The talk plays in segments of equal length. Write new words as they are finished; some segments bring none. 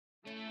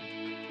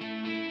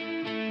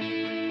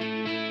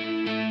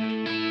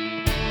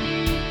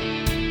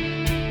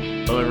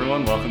Hello,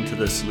 everyone. Welcome to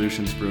the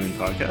Solutions Brewing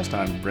Podcast.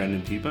 I'm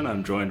Brendan Peepin.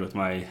 I'm joined with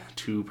my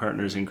two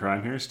partners in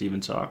crime here,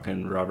 Stephen Sock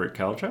and Robert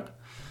Kalchuk.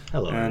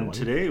 Hello, and everyone.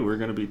 Today we're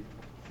going to be...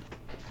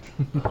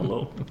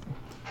 Hello.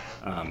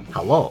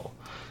 Hello.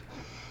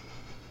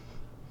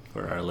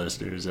 For our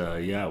listeners,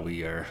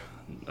 we are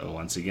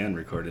once again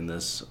recording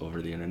this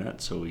over the internet,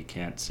 so we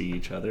can't see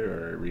each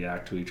other or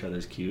react to each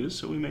other's cues,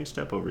 so we may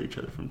step over each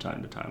other from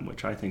time to time,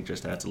 which I think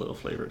just adds a little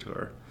flavor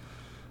to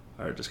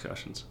our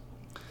discussions.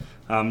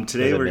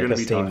 Today we're going to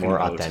be talking more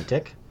about...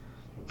 authentic.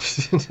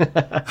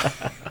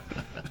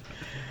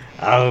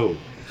 Oh.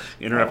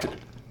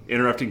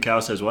 Interrupting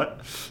cow says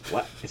what?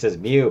 What? It says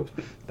mew.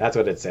 That's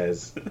what it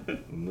says.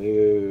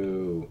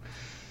 Moo.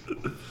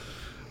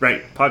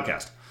 Right,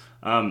 podcast.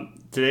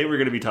 Today we're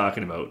going to be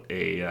talking about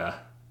a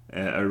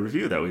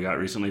review that we got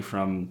recently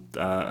from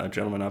a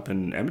gentleman up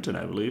in Edmonton,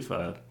 I believe.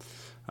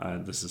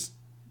 This is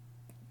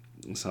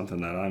something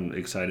that I'm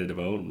excited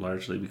about,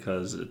 largely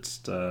because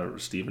it's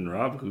Steve and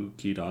Rob who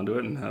keyed onto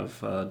it and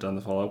have done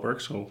the follow-up work.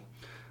 So,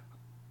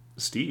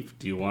 Steve,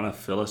 do you want to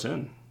fill us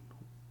in?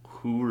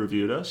 Who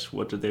reviewed us?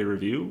 What did they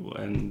review?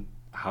 And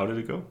how did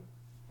it go?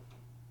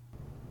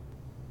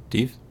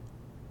 Steve?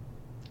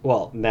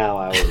 Well, now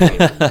I was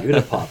waiting for you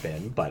to pop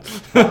in, but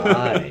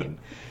fine.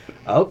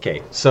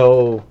 Okay,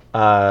 so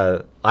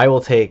I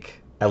will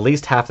take at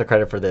least half the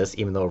credit for this,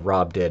 even though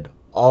Rob did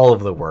all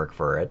of the work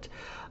for it.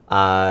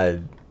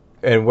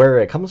 And where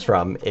it comes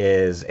from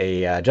is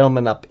a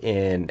gentleman up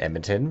in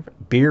Edmonton,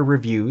 Beer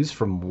Reviews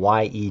from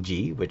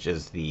YEG, which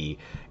is the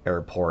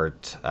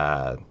airport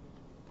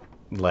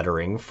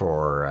lettering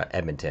for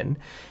Edmonton.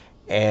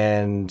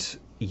 And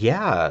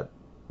yeah,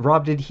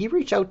 Rob, did he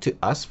reach out to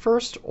us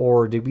first,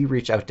 or did we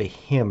reach out to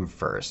him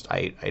first?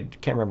 I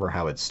can't remember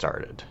how it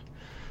started.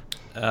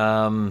 I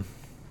don't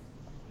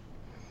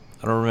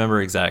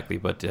remember exactly,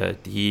 but I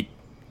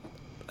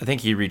think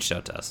he reached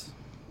out to us.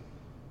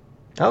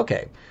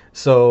 Okay.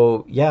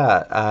 So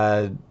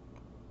yeah,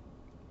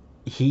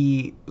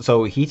 he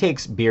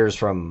takes beers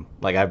from,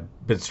 like,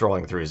 I've been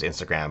scrolling through his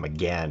Instagram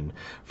again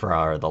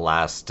for the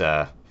last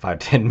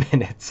 5-10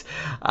 minutes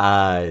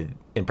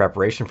in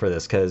preparation for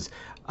this, because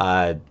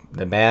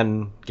the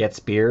man gets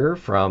beer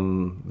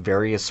from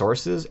various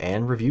sources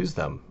and reviews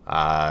them.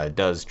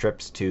 Does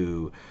trips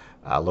to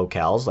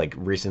locales. Like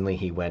recently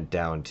he went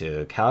down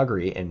to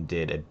Calgary and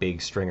did a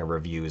big string of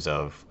reviews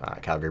of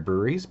Calgary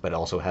breweries, but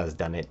also has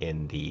done it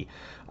in the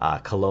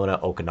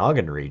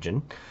Kelowna-Okanagan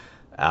region.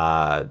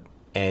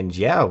 And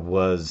yeah,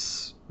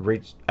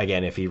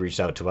 if he reached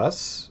out to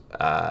us,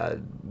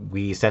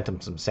 we sent him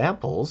some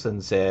samples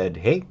and said,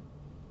 hey,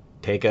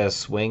 take a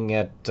swing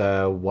at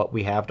what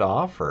we have to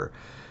offer.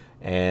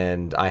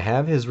 And I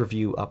have his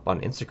review up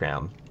on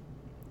Instagram.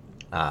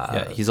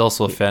 Yeah, he's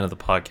also a fan of the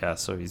podcast,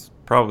 so he's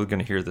probably going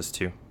to hear this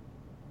too.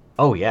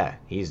 Oh yeah,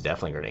 he's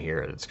definitely going to hear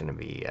it. It's going to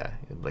be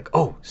like,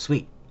 oh,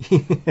 sweet.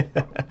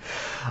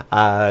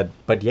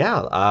 But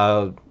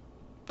yeah,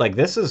 like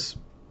this is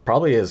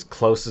probably as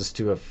closest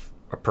to a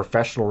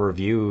professional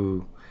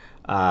review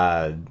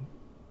that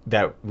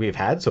we've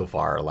had so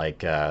far.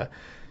 Like,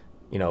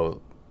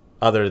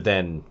 other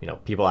than,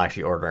 people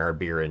actually ordering our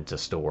beer into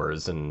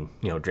stores and,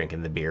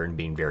 drinking the beer and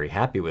being very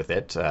happy with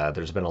it.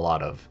 There's been a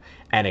lot of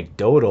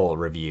anecdotal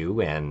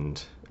review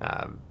and,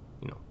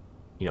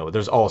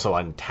 there's also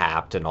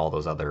Untapped and all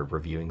those other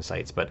reviewing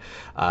sites. But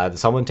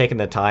someone taking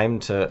the time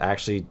to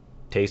actually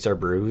taste our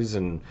brews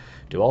and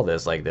do all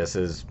this, like, this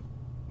is,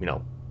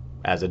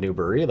 as a new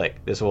brewery,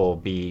 like, this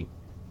will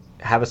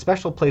have a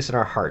special place in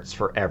our hearts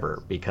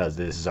forever because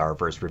this is our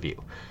first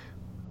review.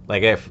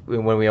 Like,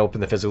 when we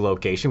open the physical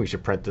location, we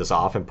should print this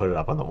off and put it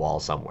up on the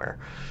wall somewhere.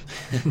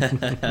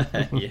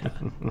 Yeah.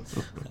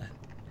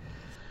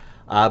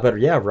 But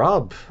yeah,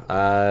 Rob,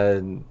 I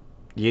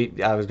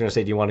was going to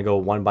say, do you want to go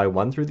one by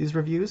one through these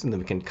reviews, and then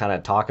we can kind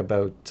of talk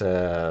about,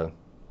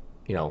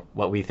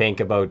 what we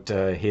think about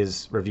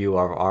his review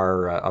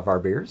of our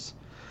beers?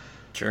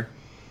 Sure.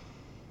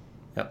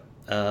 Yep.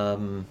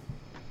 I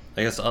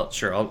guess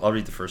I'll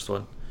read the first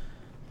one.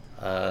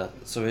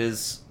 So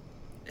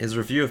his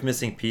review of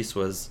Missing Piece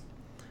was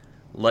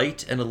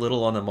light and a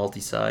little on the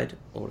malty side.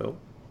 Oh no,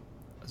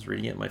 I was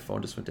reading it, my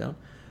phone just went down.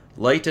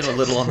 Light and a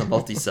little on the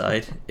malty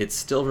side. It's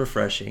still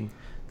refreshing.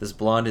 This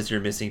blonde is your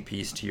missing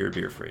piece to your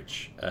beer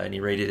fridge. And he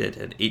rated it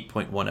an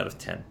 8.1 out of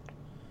 10.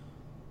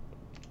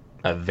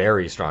 A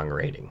very strong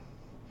rating.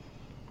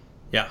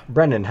 Yeah.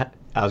 Brendan,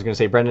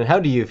 how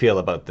do you feel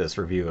about this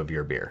review of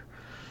your beer?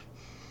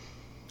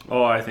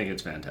 Oh, I think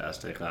it's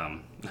fantastic.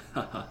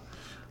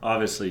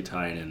 Obviously,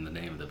 tying in the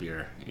name of the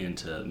beer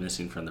into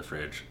Missing from the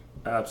Fridge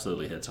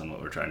absolutely hits on what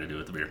we're trying to do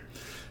with the beer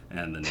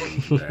and the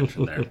name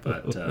convention there.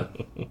 But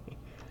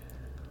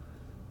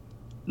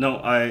no,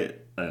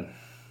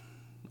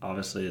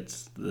 obviously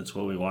that's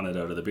what we wanted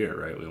out of the beer,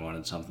 right? We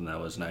wanted something that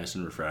was nice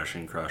and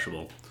refreshing,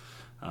 crushable.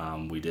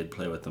 We did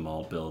play with the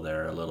malt bill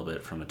there a little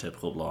bit from a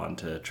typical blonde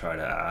to try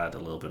to add a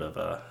little bit of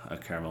a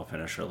caramel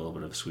finish or a little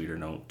bit of a sweeter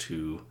note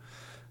to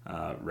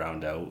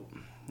round out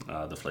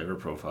the flavor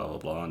profile of a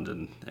blonde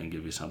and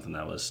give you something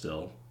that was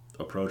still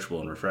approachable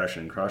and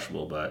refreshing,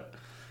 crushable, but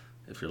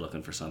if you're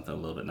looking for something a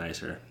little bit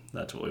nicer,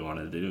 that's what we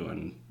wanted to do,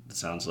 and it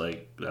sounds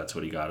like that's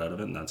what he got out of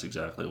it, and that's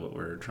exactly what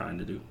we're trying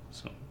to do.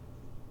 So,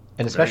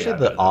 and especially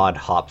the odd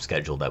hop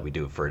schedule that we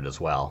do for it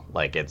as well.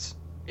 Like it's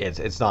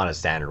not a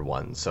standard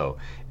one, so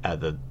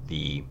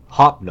the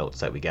hop notes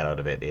that we get out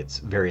of it, it's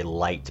very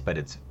light, but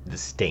it's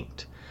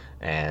distinct,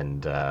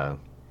 and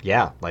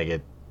yeah, like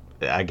it.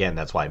 Again,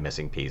 that's why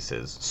Missing Piece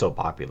is so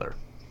popular.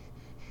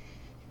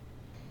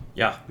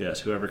 Yeah. Yes,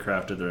 whoever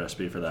crafted the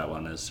recipe for that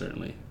one is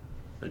certainly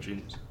a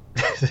genius.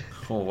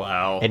 Oh,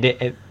 wow.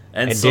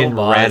 And so didn't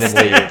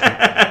randomly.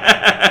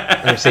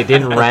 I say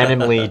didn't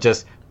randomly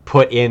just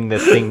put in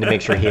this thing to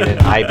make sure he had an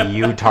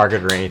IBU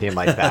target or anything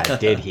like that,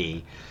 did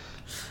he?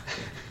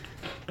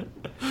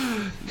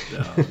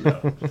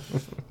 No.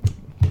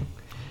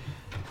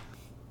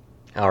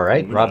 All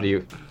right, Rob, do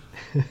you?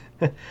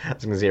 I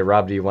was going to say,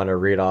 Rob, do you want to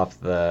read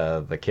off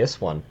the Kiss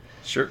one?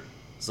 Sure.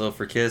 So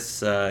for Kiss,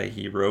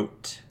 he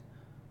wrote,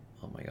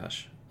 oh my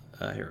gosh,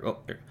 here.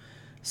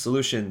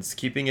 Solutions: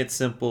 keeping it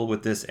simple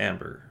with this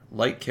amber,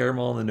 light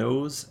caramel on the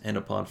nose and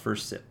upon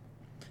first sip,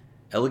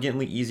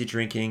 elegantly easy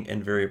drinking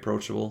and very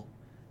approachable.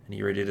 And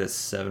he rated it as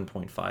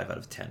 7.5 out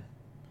of 10.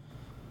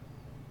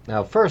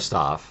 Now, first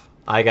off,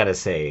 I gotta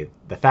say,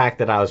 the fact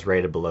that I was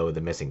rated below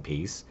the Missing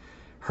Piece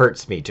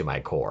hurts me to my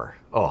core.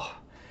 Oh,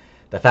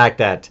 the fact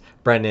that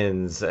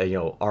Brendan's,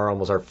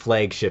 our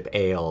flagship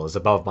ale is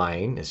above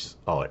mine is just,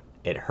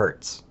 it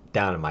hurts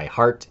down in my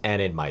heart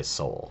and in my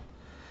soul.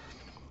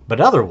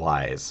 But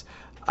otherwise,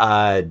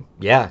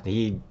 yeah,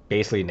 he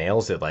basically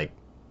nails it. Like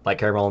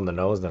caramel in the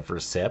nose in the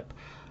first sip.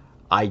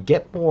 I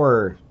get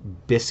more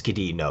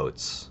biscuity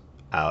notes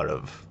out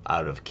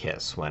of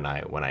Kiss when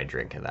I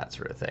drink and that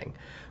sort of thing.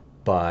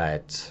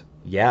 But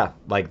yeah,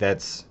 like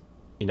that's,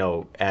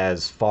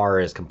 as far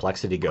as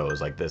complexity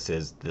goes, like this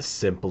is the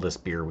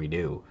simplest beer we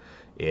do.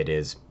 It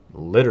is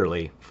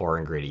literally 4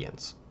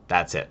 ingredients.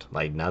 That's it.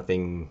 Like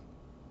nothing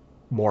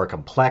more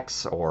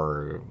complex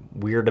or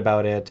weird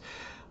about it.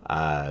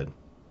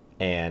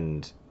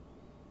 And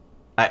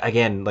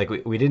again, like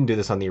we didn't do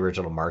this on the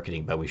original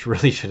marketing, but we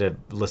really should have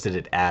listed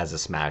it as a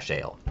smash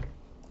ale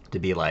to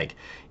be like,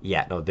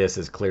 yeah, no, this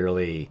is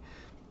clearly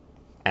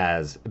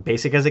as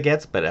basic as it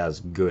gets, but as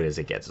good as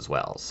it gets as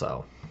well.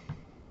 So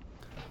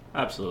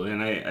absolutely,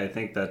 and I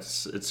think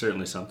it's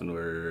certainly something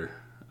we're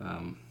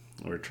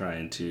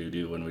trying to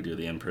do when we do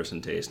the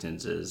in-person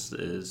tastings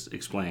is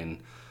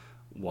explain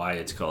why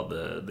it's called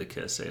the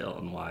Kiss Ale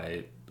and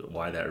why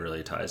that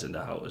really ties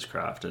into how it was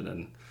crafted,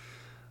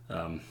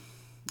 and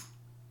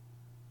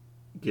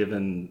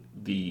given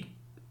the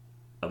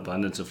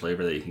abundance of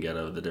flavor that you can get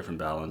out of the different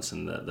balance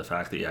and the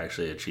fact that you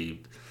actually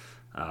achieved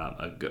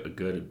a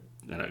good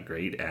and a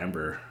great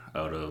amber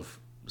out of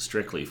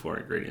strictly 4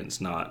 ingredients,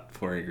 not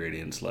 4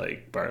 ingredients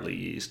like barley,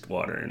 yeast,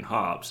 water, and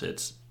hops.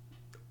 It's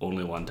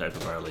only one type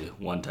of barley,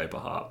 one type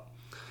of hop.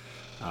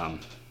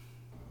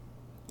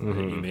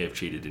 You may have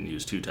cheated and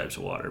used 2 types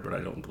of water, but I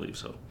don't believe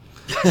so.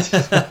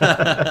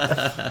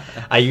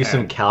 I used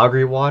some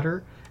Calgary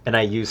water and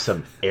I used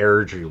some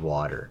Airdrie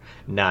water.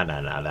 No,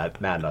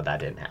 that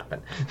didn't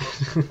happen.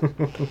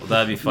 Well,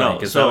 that'd be funny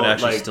because that would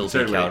actually still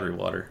be Calgary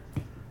water.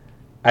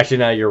 Actually,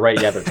 no, you're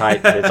right. Yeah, they're tied.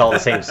 It's all the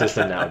same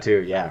system now,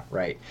 too. Yeah,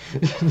 right.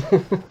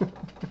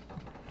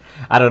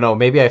 I don't know.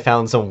 Maybe I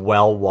found some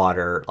well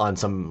water on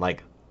some,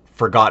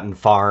 forgotten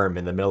farm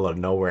in the middle of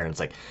nowhere, and it's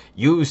like,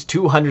 use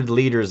 200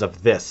 liters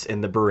of this in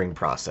the brewing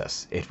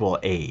process. It will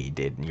aid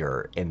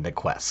in the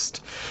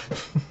quest.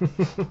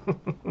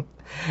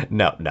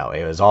 No,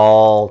 it was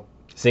all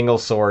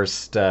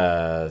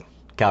single-sourced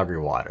Calgary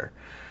water.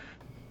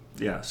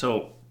 Yeah,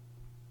 so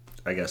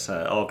I guess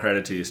all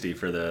credit to you, Steve,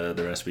 for the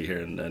recipe here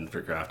and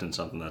for crafting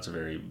something that's a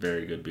very,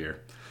 very good beer.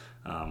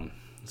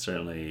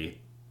 Certainly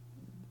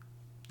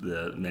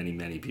the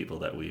many people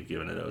that we've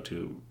given it out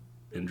to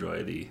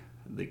enjoy the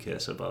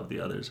Kiss above the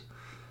others.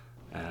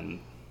 And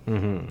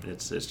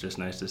it's just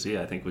nice to see.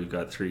 I think we've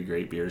got 3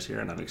 great beers here,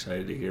 and I'm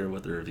excited to hear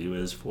what the review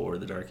is for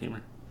the Dark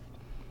Humor.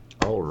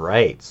 All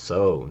right,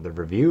 so the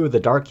review of the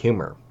Dark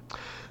Humor.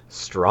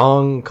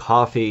 Strong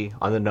coffee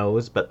on the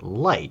nose, but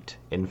light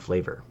in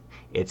flavor.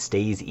 It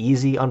stays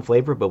easy on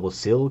flavor, but will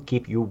still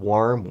keep you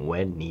warm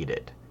when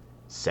needed.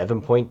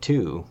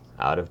 7.2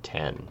 out of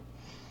 10.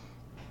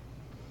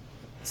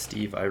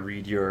 Steve, I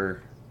rate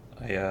your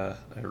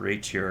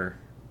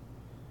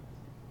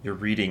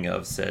reading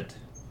of said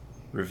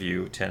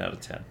review 10 out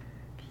of 10.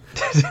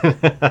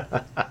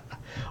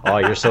 Oh,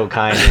 you're so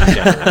kind and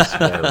generous,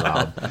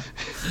 Rob.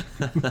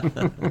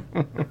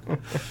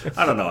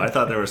 I don't know. I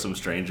thought there were some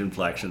strange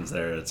inflections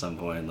there at some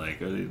point,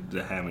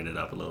 hamming it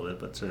up a little bit,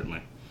 but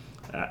certainly.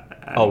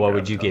 What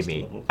would you give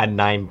me? A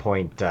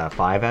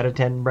 9.5 out of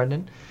 10,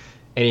 Brendan?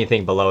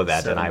 Anything below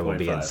that, then I will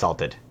be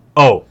insulted.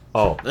 Oh,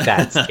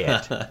 that's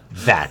it.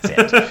 That's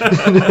it.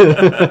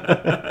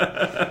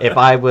 If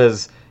I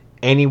was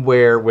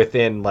anywhere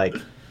within,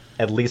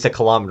 at least a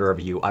kilometer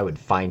of you, I would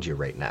find you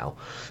right now.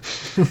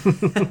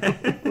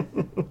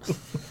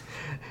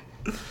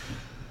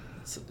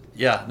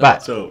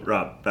 So,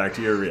 Rob, back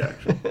to your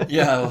reaction.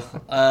 Yeah,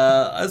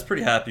 I was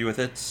pretty happy with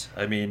it.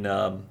 I mean,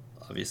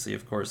 obviously,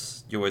 of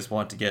course, you always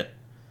want to get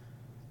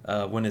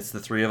when it's the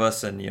three of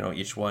us, and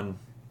each one,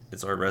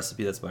 it's our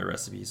recipe. That's my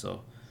recipe.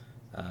 So,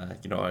 I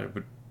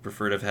would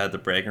prefer to have had the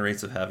bragging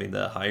rights of having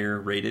the higher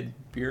rated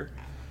beer.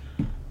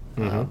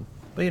 Mm-hmm.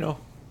 But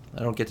I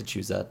don't get to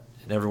choose that.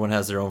 And everyone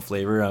has their own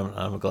flavor.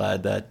 I'm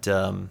glad that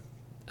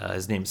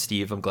his name's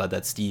Steve. I'm glad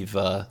that Steve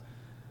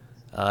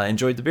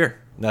enjoyed the beer.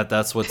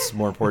 That's what's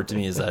more important to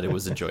me, is that it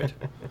was enjoyed.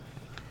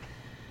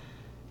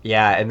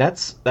 Yeah, and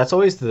that's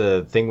always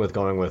the thing with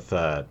going with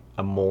a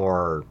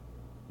more,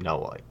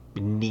 like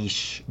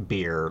niche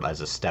beer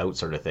as a stout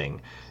sort of thing,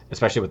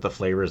 especially with the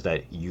flavors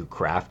that you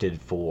crafted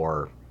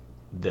for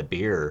the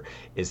beer,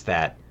 is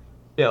that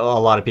a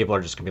lot of people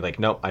are just gonna be like,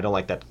 nope, I don't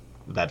like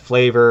that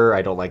flavor,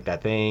 I don't like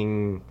that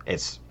thing.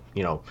 It's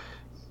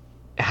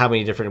how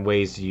many different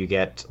ways do you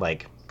get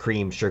like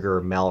cream,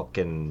 sugar, milk,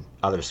 and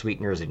other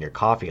sweeteners in your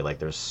coffee? Like,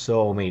 there's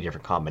so many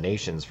different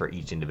combinations for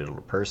each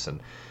individual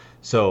person.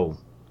 So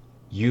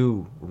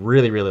you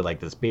really, really like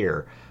this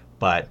beer,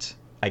 but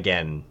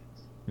again,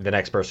 the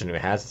next person who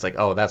has it's like,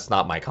 oh, that's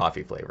not my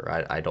coffee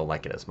flavor. I don't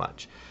like it as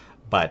much.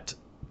 But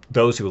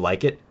those who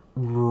like it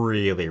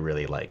really,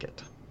 really like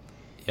it.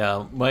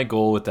 Yeah, my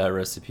goal with that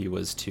recipe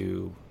was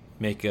to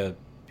make a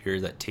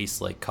beer that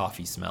tastes like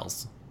coffee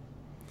smells.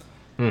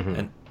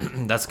 Mm-hmm.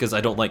 And that's because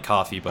I don't like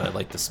coffee, but I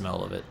like the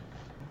smell of it.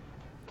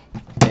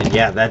 And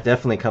yeah, that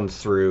definitely comes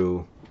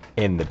through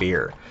in the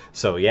beer.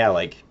 So yeah,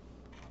 like,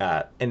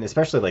 and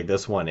especially like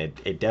this one,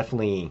 it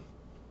definitely,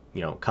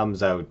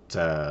 comes out,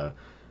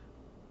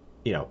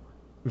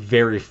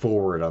 very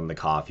forward on the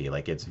coffee.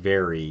 Like, it's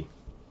very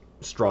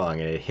strong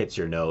and it hits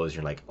your nose.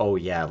 You're like, oh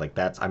yeah, like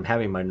I'm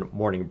having my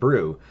morning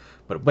brew,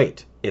 but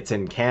wait, it's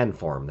in can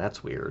form.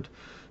 That's weird.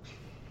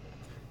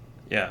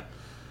 Yeah.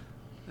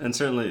 And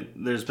certainly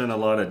there's been a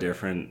lot of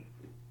different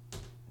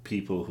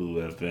people who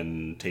have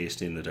been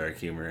tasting the dark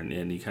humor,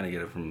 and you kind of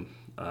get it from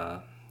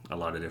a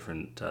lot of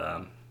different,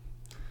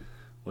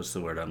 what's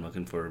the word I'm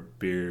looking for,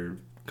 beer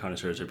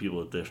connoisseurs, or people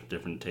with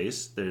different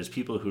tastes. There's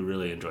people who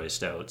really enjoy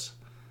stouts,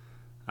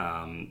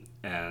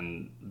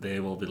 and they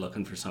will be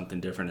looking for something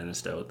different in a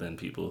stout than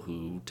people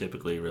who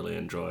typically really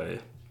enjoy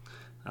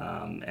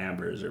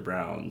ambers or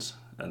browns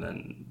and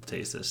then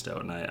taste this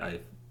stout. And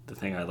the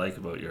thing I like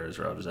about yours,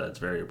 Rob, is that it's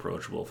very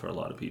approachable for a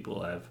lot of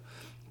people. I've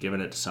given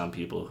it to some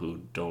people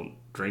who don't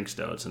drink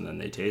stouts, and then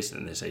they taste it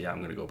and they say, yeah, I'm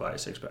going to go buy a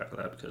 6-pack of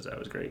that because that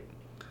was great.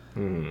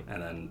 And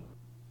then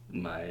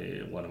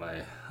one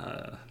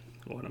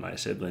of my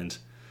siblings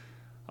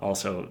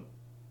also,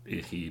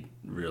 he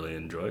really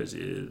enjoys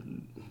the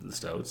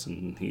stouts,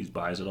 and he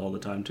buys it all the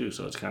time too.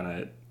 So it's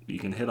kind of, you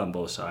can hit on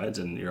both sides,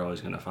 and you're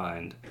always going to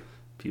find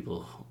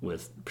people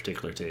with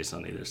particular tastes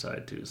on either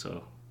side too.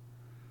 So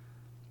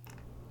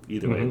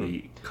either way,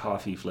 the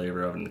coffee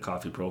flavor of it and the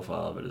coffee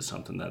profile of it is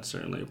something that's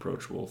certainly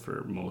approachable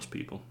for most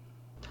people.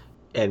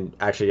 And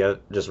actually,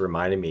 just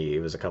reminded me, it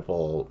was a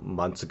couple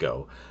months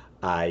ago,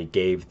 I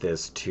gave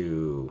this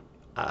to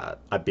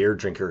a beer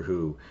drinker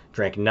who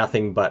drank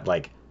nothing but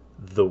like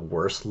the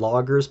worst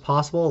lagers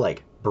possible,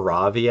 like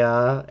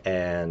Bravia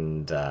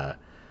and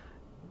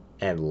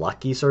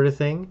Lucky sort of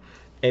thing.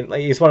 And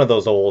like, he's one of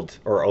those old,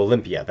 or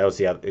Olympia. That was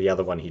the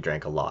other one he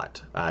drank a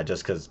lot,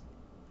 just because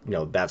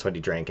that's what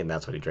he drank and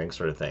that's what he drinks,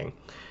 sort of thing.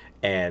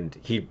 And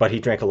he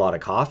drank a lot of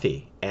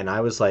coffee, and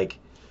I was like,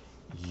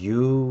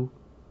 you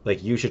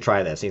should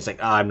try this. And he's like,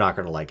 oh, I'm not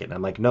gonna like it. And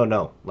I'm like,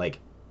 no, like,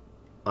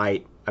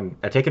 I'm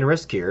taking a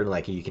risk here.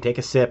 Like, you can take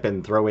a sip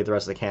and throw away the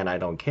rest of the can. I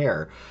don't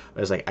care. I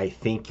was like, I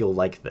think you'll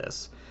like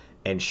this.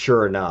 And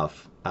sure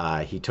enough,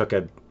 he took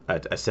a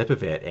sip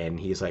of it, and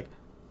he's like,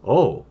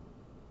 oh,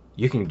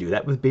 you can do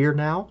that with beer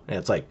now? And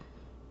it's like,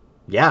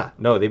 yeah,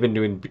 no, they've been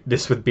doing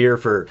this with beer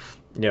for,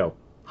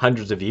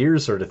 hundreds of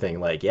years, sort of thing.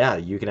 Like, yeah,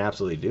 you can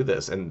absolutely do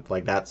this. And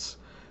like, that's,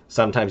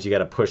 sometimes you got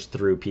to push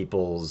through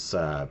people's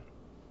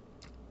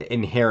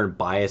inherent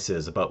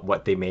biases about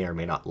what they may or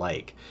may not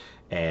like.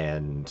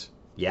 And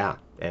yeah,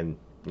 and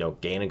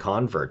gain a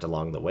convert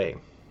along the way.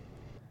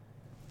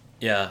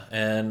 Yeah,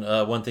 and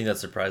one thing that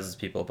surprises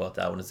people about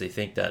that one is they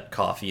think that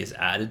coffee is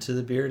added to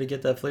the beer to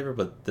get that flavor,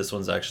 but this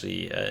one's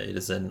actually, it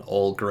is an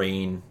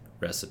all-grain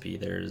recipe.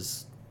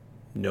 There's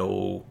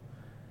no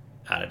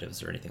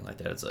additives or anything like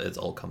that. It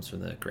all comes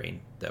from the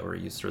grain that were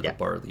used, or the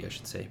barley, I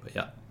should say, but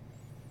yeah.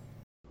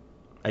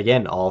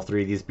 Again, all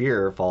three of these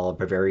beer follow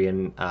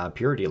Bavarian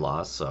purity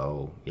laws,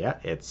 so yeah,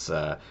 it's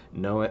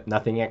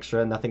nothing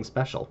extra, nothing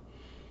special.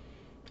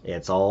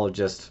 It's all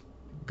just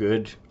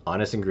good,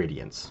 honest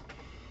ingredients.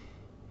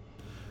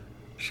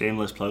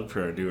 Shameless plug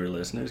for our newer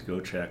listeners, go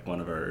check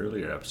one of our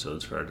earlier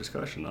episodes for our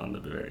discussion on the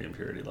Bavarian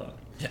purity law.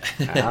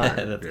 Yeah.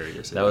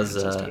 That was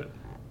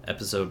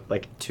episode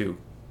like 2.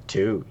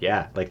 2,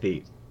 yeah.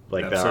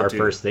 Our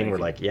first thing, we're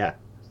like, yeah,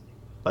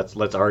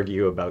 let's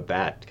argue about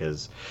that,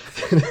 because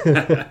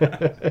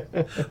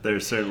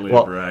there's certainly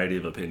a variety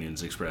of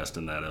opinions expressed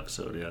in that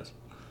episode, yes.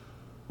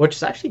 Which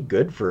is actually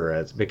good for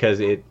us,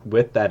 because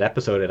with that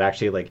episode, it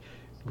actually like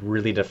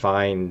really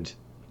defined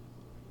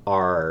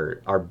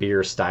our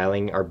beer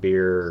styling, our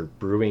beer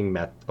brewing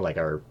like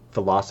our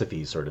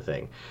philosophy sort of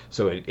thing.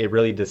 So it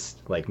really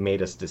just like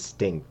made us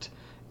distinct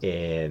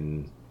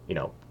in,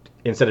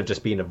 instead of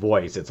just being a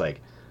voice, it's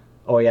like,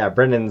 oh yeah,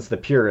 Brennan's the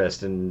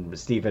purist, and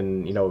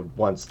Steven,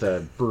 wants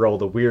to brew all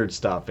the weird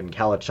stuff, and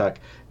Kalichuk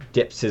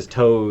dips his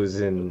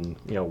toes in,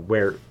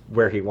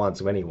 where he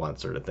wants when he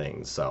wants sort of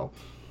things. So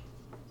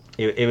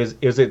it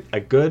was a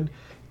good,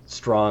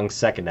 strong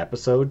second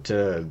episode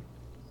to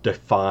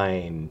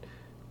define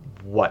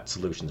what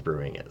Solutions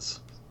Brewing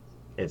is.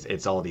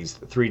 It's all these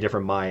three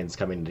different minds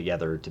coming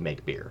together to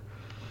make beer.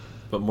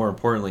 But more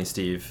importantly,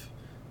 Steve,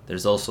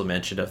 there's also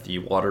mention of the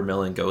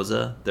watermelon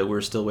goza that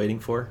we're still waiting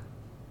for.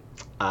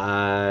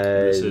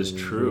 This is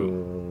true.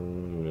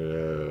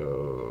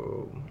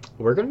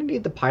 We're going to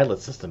need the pilot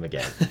system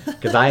again,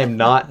 because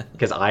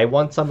I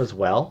want some as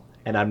well,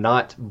 and I'm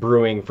not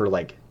brewing for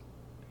like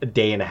a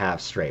day and a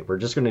half straight. We're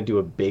just going to do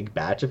a big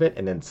batch of it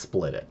and then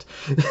split it.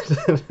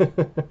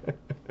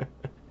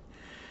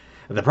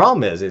 The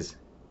problem is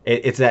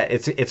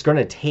it's going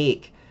to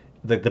take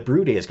the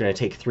brew day is going to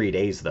take 3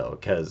 days though,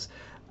 because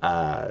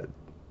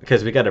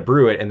we got to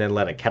brew it and then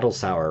let it kettle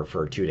sour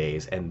for 2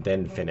 days and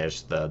then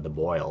finish the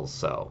boils.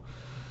 So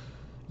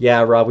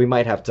yeah, Rob, we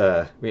might have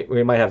to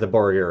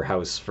borrow your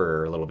house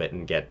for a little bit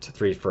and get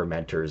 3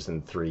 fermenters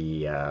and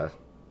 3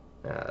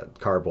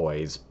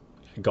 carboys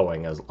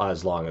going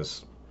as long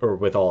as, or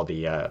with all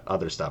the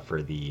other stuff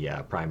for the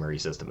primary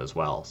system as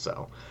well.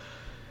 So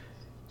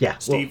yeah,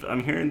 Steve,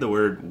 I'm hearing the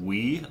word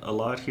 "we" a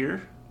lot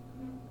here,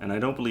 and I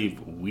don't believe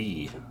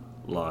we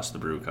lost the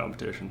brew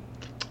competition.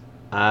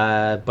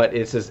 But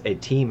it's just a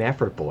team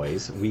effort,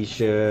 boys. We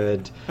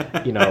should,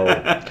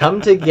 come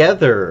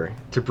together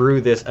to brew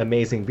this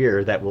amazing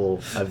beer that will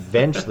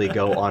eventually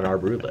go on our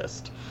brew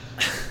list.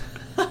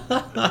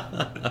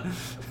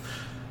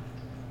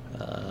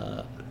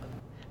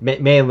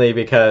 Mainly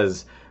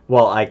because,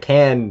 well, I've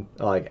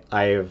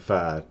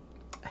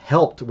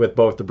helped with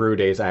both the brew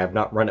days. I have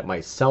not run it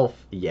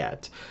myself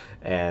yet,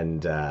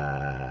 and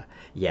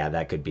yeah,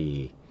 that could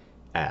be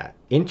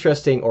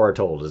interesting or a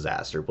total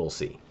disaster. We'll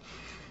see.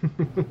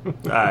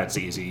 It's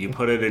easy. You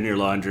put it in your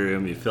laundry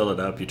room, you fill it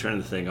up, you turn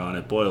the thing on,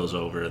 it boils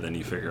over, then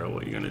you figure out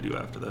what you're going to do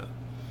after that.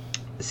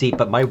 See,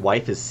 but my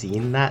wife has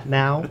seen that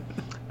now.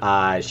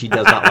 She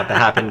does not want to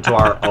happen to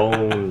our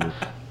own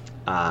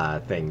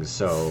things,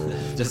 so...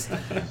 Just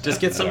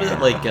get some of that,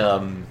 like,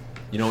 when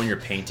you're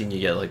painting, you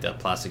get, like, that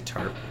plastic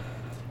tarp.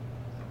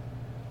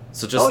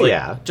 So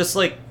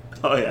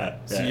Oh yeah.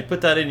 So you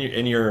put that in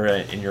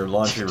your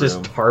laundry room,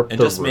 just tarp and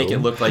the just make it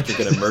room. look like you're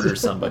gonna murder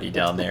somebody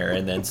down there,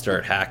 and then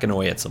start hacking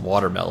away at some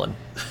watermelon.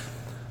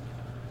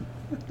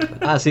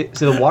 See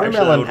the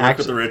watermelon actually,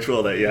 with the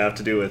ritual that you have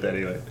to do with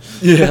anyway.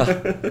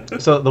 Yeah.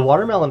 So the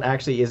watermelon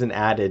actually isn't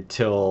added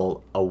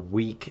till a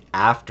week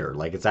after.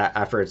 Like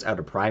after it's out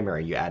of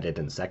primary, you add it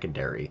in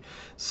secondary.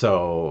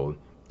 So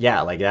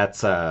yeah, like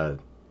that's a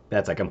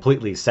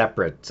completely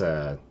separate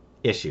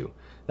issue.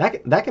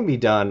 That can be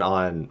done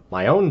on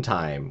my own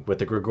time with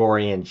the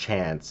Gregorian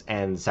chants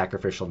and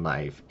sacrificial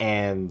knife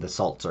and the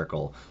salt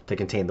circle to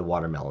contain the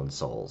watermelon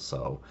souls.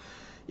 So,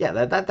 yeah,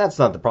 that's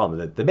not the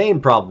problem. The main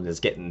problem is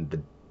getting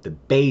the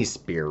base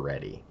beer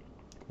ready,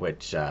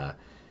 which, no.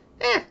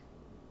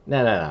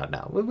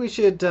 We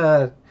should,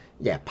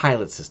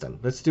 pilot system.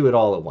 Let's do it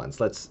all at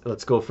once.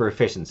 Let's go for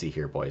efficiency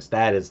here, boys.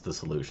 That is the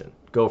solution.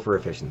 Go for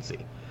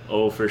efficiency.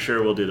 Oh, for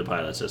sure we'll do the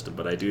pilot system,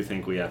 but I do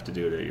think we have to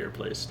do it at your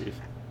place, Steve.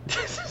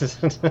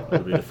 It'll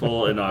be the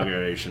full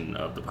inauguration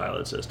of the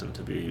pilot system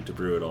to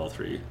brew at all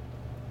 3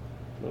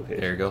 locations.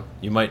 There you go.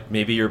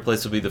 Maybe your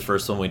place will be the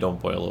first one we don't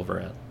boil over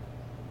at.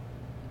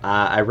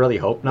 I really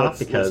hope not,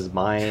 because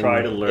mine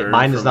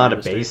is not a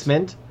mistakes.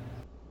 basement.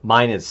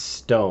 Mine is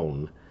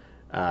stone.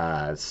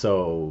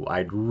 So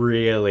I'd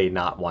really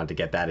not want to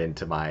get that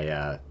into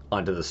my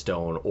onto the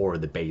stone or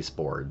the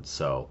baseboard.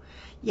 So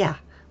yeah,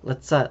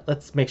 let's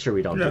make sure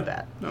we don't do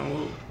that.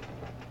 No,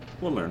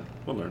 we'll learn.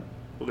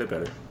 We'll get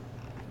better.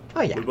 Oh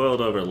yeah. We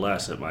boiled over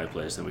less at my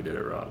place than we did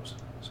at Rob's,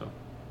 so.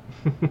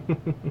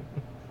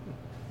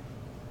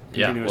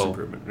 Yeah, Continuous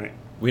improvement, right?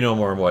 We know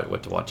more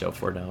what to watch out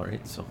for now,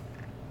 right? So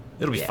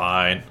it'll be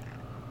fine.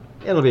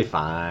 It'll be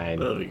fine.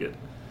 It'll be good.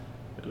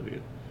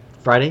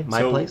 Friday,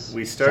 my so place.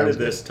 We started Sounds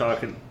this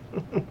talking.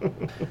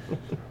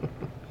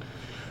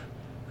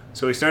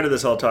 So we started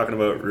this all talking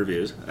about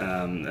reviews,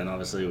 and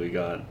obviously we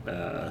got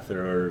a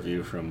thorough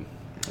review from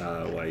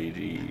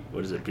YEG.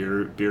 What is it?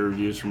 Beer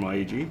reviews from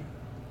YEG.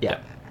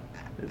 Yeah.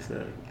 It's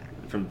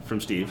from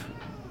Steve.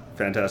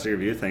 Fantastic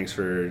review. Thanks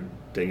for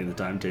taking the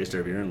time to taste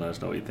our beer and let us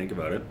know what you think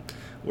about it.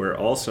 We're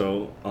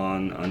also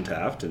on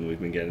Untapped, and we've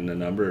been getting a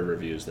number of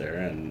reviews there,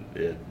 and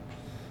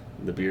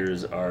the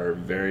beers are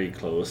very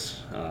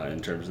close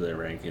in terms of their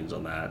rankings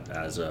on that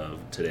as of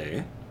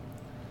today.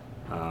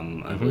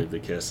 I believe the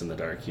Kiss and the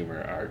Dark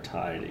Humor are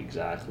tied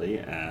exactly,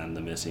 and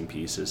the Missing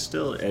Piece is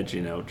still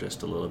edging out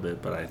just a little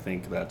bit, but I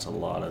think that's a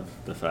lot of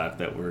the fact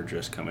that we're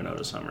just coming out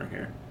of summer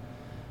here.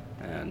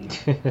 And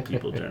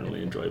people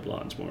generally enjoy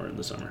blondes more in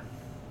the summer.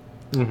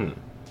 Mm-hmm.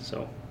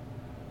 So,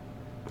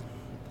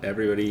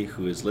 everybody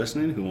who is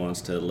listening who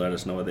wants to let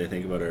us know what they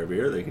think about our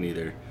beer, they can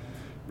either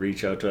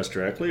reach out to us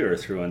directly or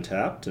through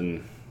Untapped.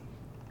 And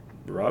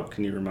Rob,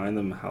 can you remind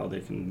them how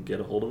they can get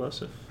a hold of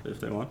us if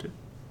they want to?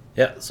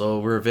 Yeah, so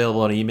we're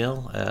available on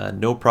email,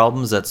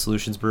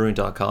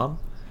 noproblems@solutionsbrewing.com.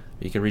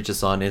 You can reach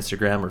us on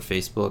Instagram or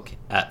Facebook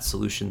at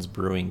Solutions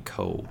Brewing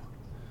Co.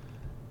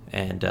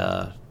 And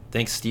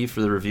thanks, Steve,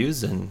 for the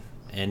reviews, and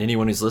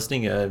anyone who's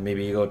listening,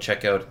 maybe go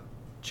check out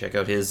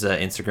his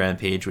Instagram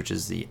page, which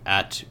is the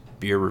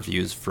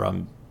 @beerreviews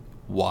from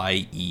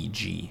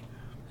YEG.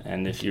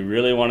 And if you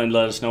really want to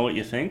let us know what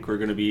you think, we're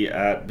going to be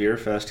at Beer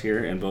Fest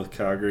here in both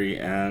Calgary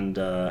and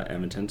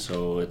Edmonton.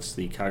 So it's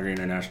the Calgary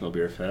International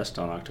Beer Fest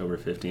on October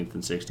 15th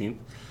and 16th,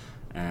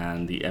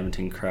 and the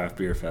Edmonton Craft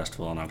Beer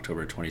Festival on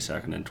October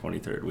 22nd and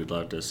 23rd. We'd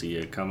love to see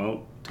you come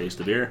out, taste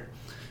the beer,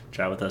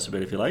 chat with us a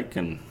bit if you like,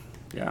 and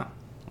yeah,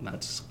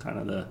 that's kind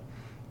of the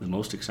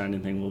most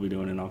exciting thing we'll be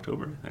doing in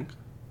October, I think.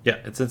 Yeah,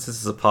 and since this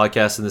is a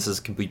podcast and this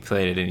is complete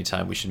played at any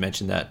time, we should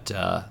mention that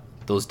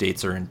those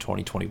dates are in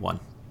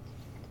 2021.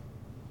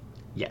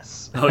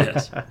 Yes. Oh,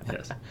 yes.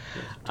 Yes.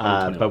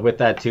 But with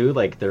that, too,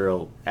 like,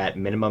 there'll at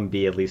minimum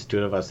be at least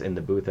 2 of us in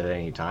the booth at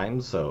any time.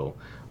 So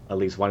at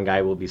least one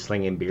guy will be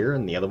slinging beer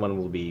and the other one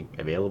will be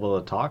available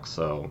to talk.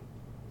 So,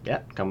 yeah,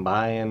 come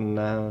by and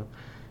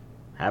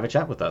have a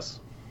chat with us.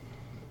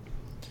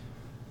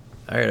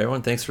 All right,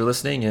 everyone, thanks for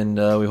listening, and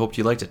we hope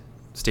you liked it.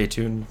 Stay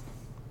tuned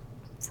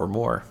for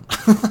more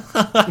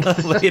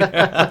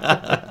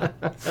later.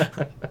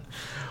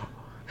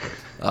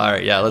 All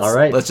right, yeah,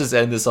 let's just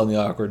end this on the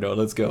awkward note.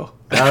 Let's go.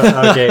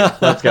 Okay,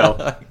 let's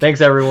go.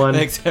 Thanks, everyone.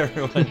 Thanks,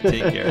 everyone.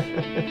 Take care.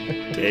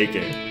 Take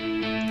care.